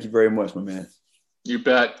 So thank you very much, my man. You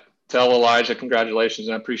bet. Tell Elijah congratulations,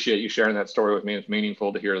 and I appreciate you sharing that story with me. It's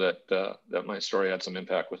meaningful to hear that my story had some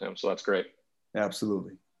impact with him. So that's great.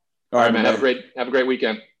 Absolutely. All right, man. Have a great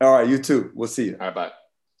weekend. All right, you too. We'll see you. All right, bye.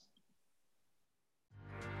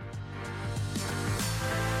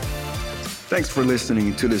 Thanks for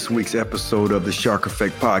listening to this week's episode of the Shark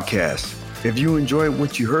Effect Podcast. If you enjoyed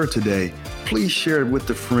what you heard today, please share it with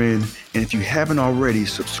a friend. And if you haven't already,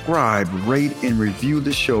 subscribe, rate, and review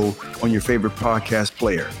the show on your favorite podcast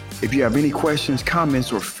player. If you have any questions,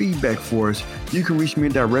 comments, or feedback for us, you can reach me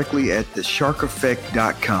directly at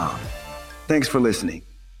thesharkeffect.com. Thanks for listening.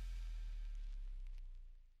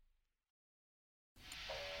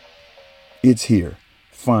 It's here,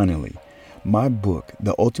 finally. My book,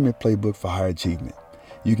 The Ultimate Playbook for High Achievement.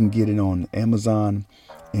 You can get it on Amazon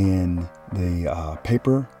in the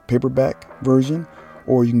paperback version,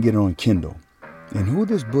 or you can get it on Kindle. And who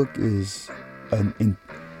this book is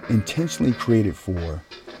intentionally created for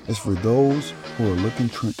is for those who are looking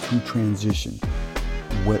to transition,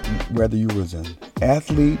 whether you was an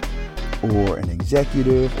athlete or an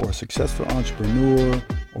executive or a successful entrepreneur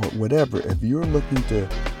or whatever. If you're looking to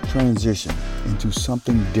transition into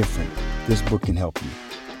something different, this book can help you.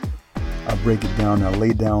 I break it down. I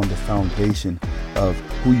lay down the foundation of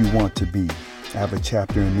who you want to be. I have a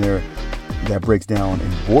chapter in there that breaks down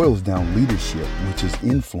and boils down leadership, which is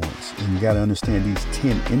influence. And you got to understand these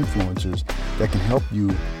 10 influencers that can help you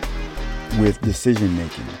with decision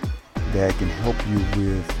making, that can help you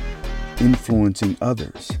with influencing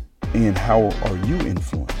others. And how are you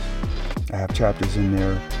influenced? I have chapters in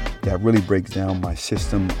there that really breaks down my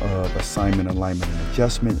system of assignment, alignment, and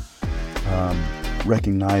adjustment.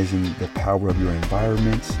 Recognizing the power of your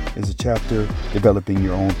environments is a chapter. Developing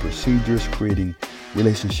your own procedures, creating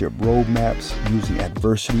relationship roadmaps, using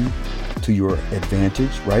adversity to your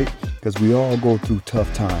advantage, right? Because we all go through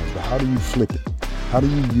tough times, but how do you flip it? How do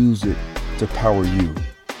you use it to power you?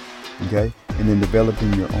 Okay? And then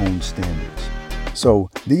developing your own standards.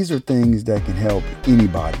 So these are things that can help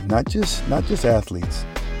anybody, not just athletes.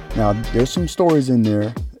 Now, there's some stories in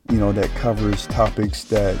there, that covers topics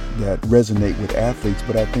that resonate with athletes.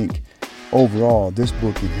 But I think overall, this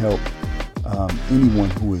book can help anyone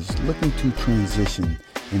who is looking to transition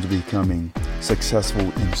into becoming successful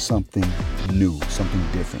in something new, something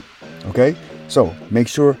different. Okay? So make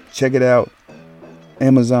sure, check it out.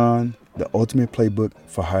 Amazon, The Ultimate Playbook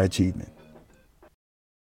for High Achievement.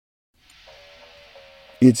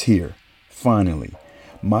 It's here, finally.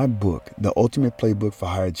 My book, The Ultimate Playbook for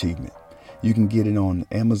High Achievement. You can get it on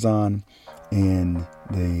Amazon in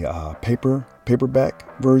the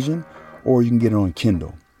paperback version, or you can get it on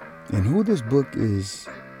Kindle. And who this book is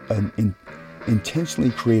intentionally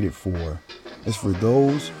created for is for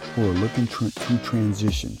those who are looking to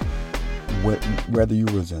transition, whether you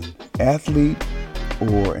was an athlete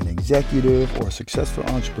or an executive or a successful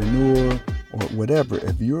entrepreneur or whatever.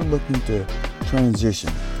 If you're looking to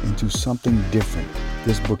transition into something different,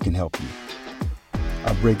 this book can help you.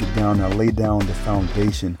 I break it down. I lay down the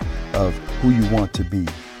foundation of who you want to be.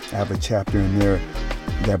 I have a chapter in there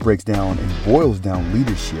that breaks down and boils down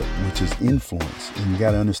leadership, which is influence. And you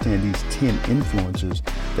got to understand these 10 influencers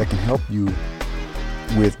that can help you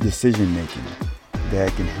with decision making,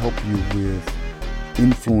 that can help you with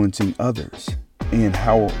influencing others. And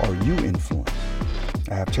how are you influenced?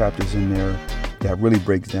 I have chapters in there that really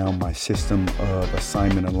breaks down my system of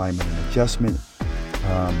assignment, alignment, and adjustment.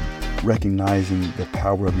 Recognizing the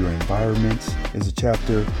power of your environments is a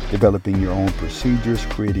chapter. Developing your own procedures,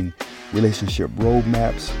 creating relationship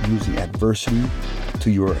roadmaps, using adversity to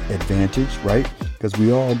your advantage, right? Because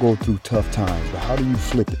we all go through tough times, but how do you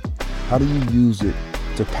flip it? How do you use it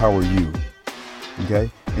to power you? Okay?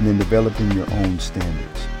 And then developing your own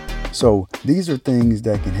standards. So these are things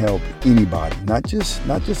that can help anybody, not just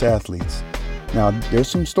athletes. Now, there's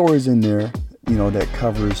some stories in there that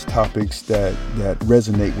covers topics that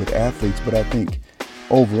resonate with athletes. But I think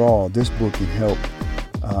overall, this book can help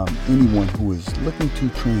anyone who is looking to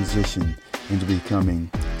transition into becoming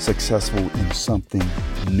successful in something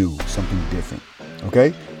new, something different.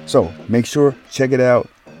 Okay? So make sure, check it out.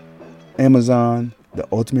 Amazon, The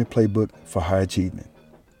Ultimate Playbook for High Achievement.